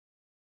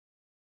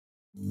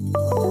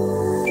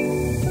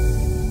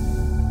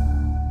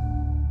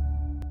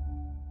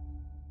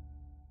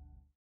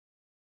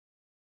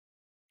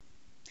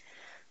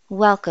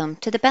Welcome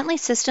to the Bentley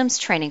Systems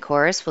training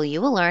course where you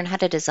will learn how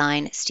to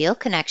design steel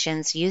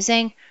connections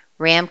using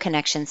RAM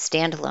Connection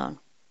Standalone.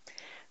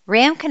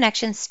 RAM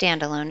Connection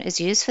Standalone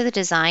is used for the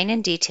design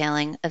and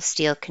detailing of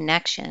steel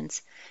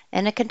connections,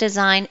 and it can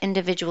design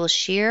individual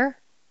shear,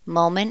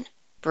 moment,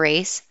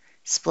 brace,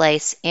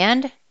 splice,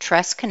 and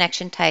truss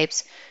connection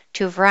types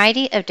to a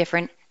variety of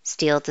different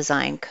steel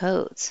design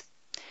codes.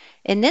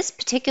 In this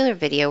particular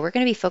video, we're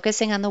going to be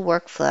focusing on the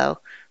workflow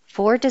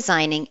for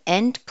designing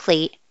end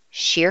plate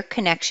shear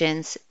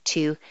connections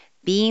to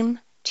beam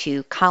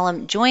to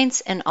column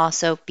joints and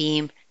also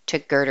beam to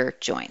girder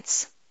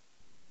joints.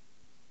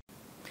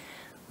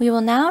 We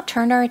will now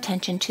turn our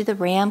attention to the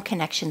RAM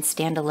Connection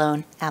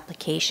Standalone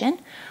application,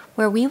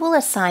 where we will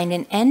assign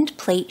an end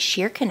plate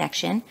shear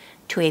connection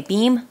to a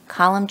beam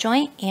column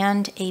joint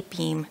and a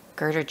beam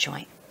girder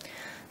joint.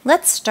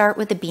 Let's start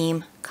with the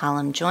beam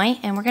column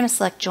joint, and we're going to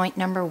select joint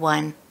number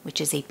 1, which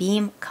is a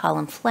beam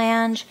column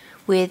flange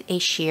with a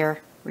shear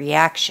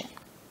reaction.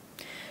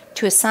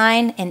 To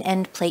assign an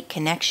end plate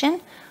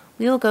connection,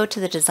 we will go to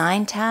the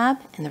Design tab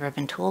in the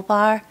ribbon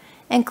toolbar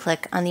and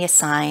click on the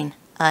Assign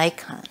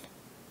icon.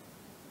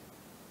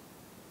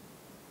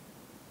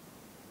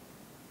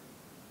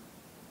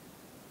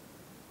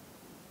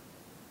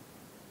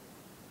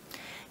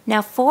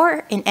 Now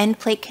for an end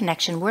plate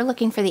connection, we're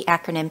looking for the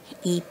acronym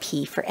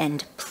EP for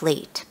end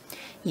plate.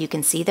 You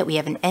can see that we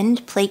have an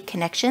end plate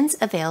connections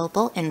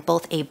available in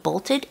both a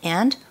bolted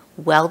and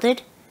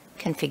welded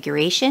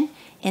configuration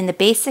in the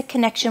basic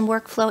connection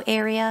workflow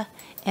area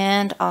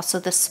and also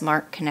the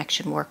smart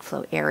connection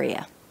workflow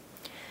area.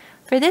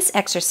 For this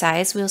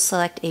exercise, we'll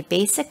select a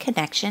basic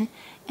connection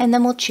and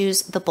then we'll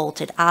choose the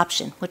bolted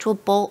option, which will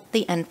bolt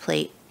the end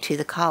plate to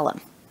the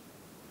column.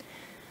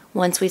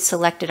 Once we've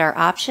selected our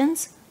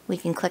options, we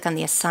can click on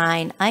the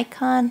Assign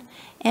icon,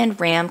 and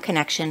RAM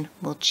Connection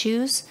will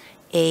choose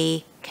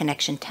a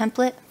connection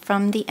template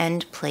from the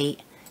end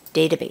plate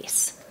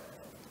database.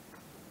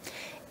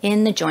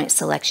 In the joint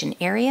selection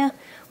area,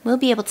 we'll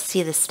be able to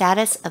see the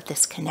status of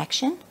this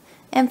connection,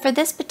 and for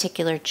this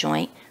particular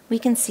joint, we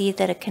can see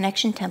that a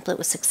connection template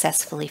was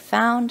successfully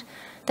found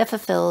that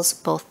fulfills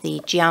both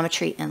the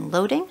geometry and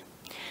loading.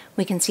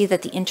 We can see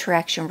that the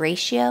interaction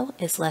ratio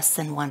is less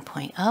than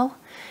 1.0,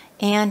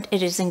 and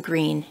it is in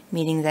green,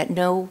 meaning that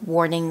no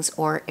warnings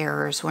or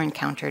errors were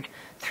encountered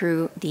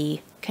through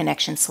the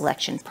connection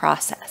selection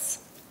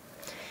process.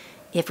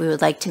 If we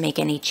would like to make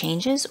any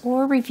changes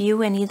or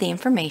review any of the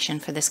information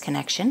for this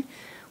connection,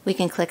 we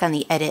can click on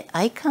the Edit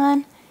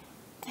icon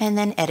and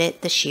then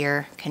edit the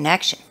shear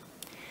connection.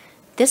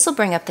 This will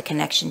bring up the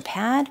connection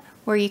pad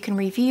where you can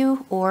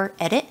review or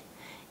edit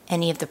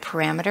any of the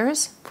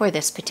parameters for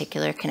this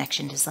particular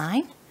connection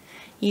design.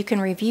 You can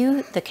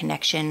review the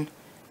connection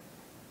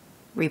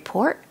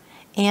report,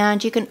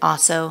 and you can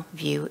also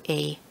view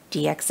a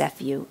DXF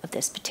view of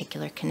this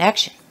particular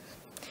connection.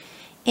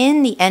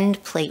 In the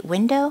end plate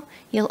window,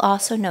 you'll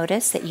also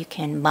notice that you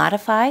can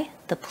modify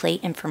the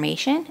plate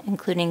information,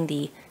 including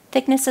the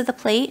thickness of the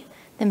plate,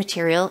 the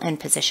material, and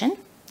position.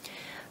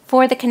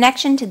 For the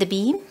connection to the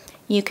beam,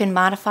 you can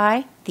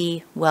modify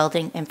the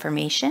welding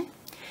information,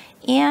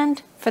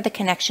 and for the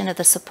connection of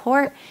the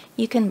support,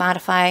 you can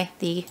modify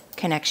the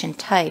connection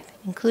type,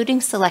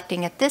 including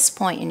selecting at this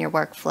point in your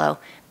workflow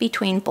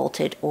between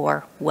bolted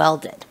or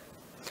welded.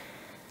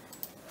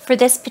 For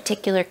this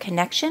particular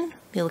connection,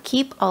 we will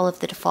keep all of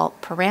the default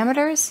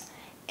parameters,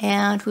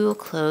 and we will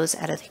close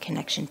out of the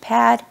connection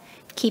pad,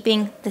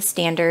 keeping the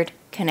standard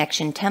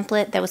connection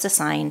template that was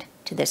assigned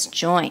to this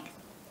joint.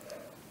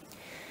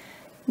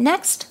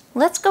 Next,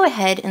 let's go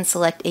ahead and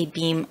select a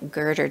beam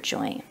girder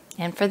joint.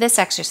 And for this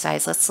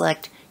exercise, let's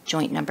select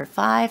joint number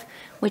 5,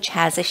 which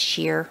has a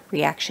shear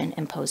reaction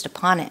imposed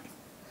upon it.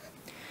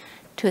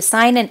 To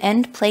assign an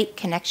end plate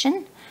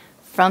connection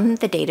from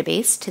the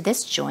database to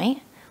this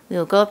joint, we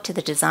will go up to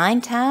the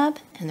Design tab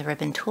in the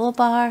ribbon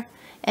toolbar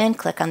and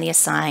click on the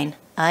Assign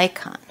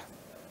icon.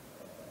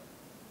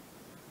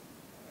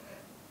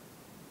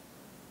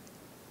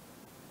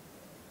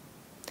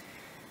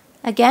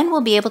 Again,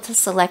 we'll be able to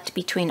select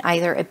between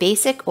either a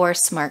basic or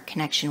smart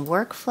connection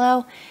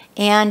workflow,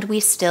 and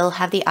we still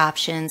have the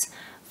options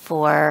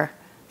for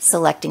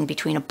selecting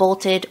between a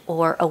bolted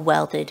or a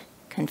welded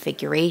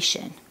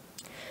configuration.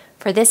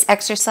 For this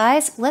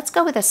exercise, let's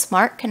go with a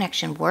smart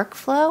connection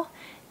workflow.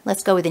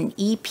 Let's go with an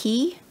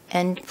EP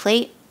end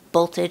plate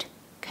bolted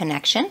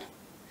connection,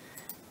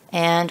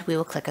 and we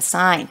will click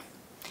Assign.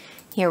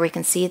 Here we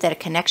can see that a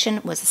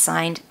connection was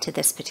assigned to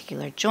this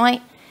particular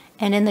joint,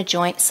 and in the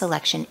joint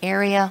selection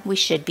area, we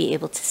should be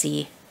able to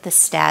see the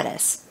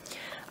status.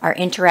 Our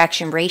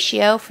interaction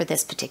ratio for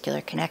this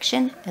particular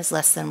connection is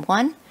less than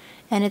 1,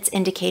 and it's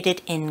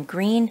indicated in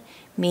green,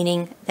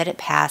 meaning that it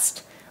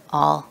passed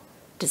all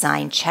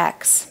design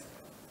checks.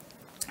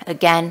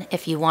 Again,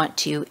 if you want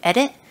to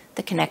edit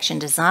the connection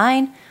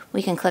design,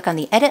 we can click on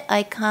the Edit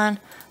icon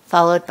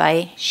followed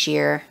by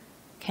Shear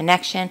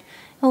Connection,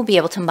 We'll be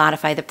able to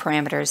modify the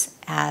parameters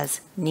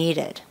as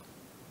needed.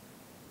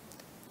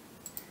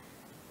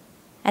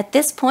 At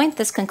this point,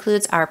 this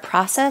concludes our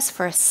process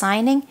for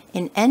assigning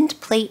an end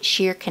plate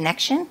shear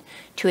connection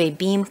to a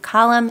beam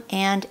column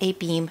and a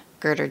beam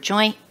girder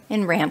joint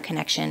in ram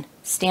connection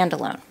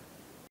standalone.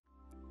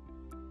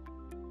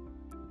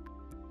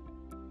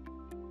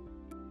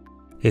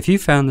 If you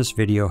found this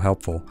video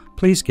helpful,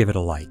 please give it a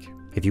like.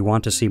 If you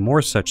want to see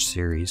more such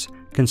series,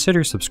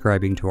 consider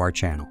subscribing to our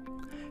channel.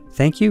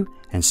 Thank you,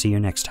 and see you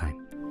next time.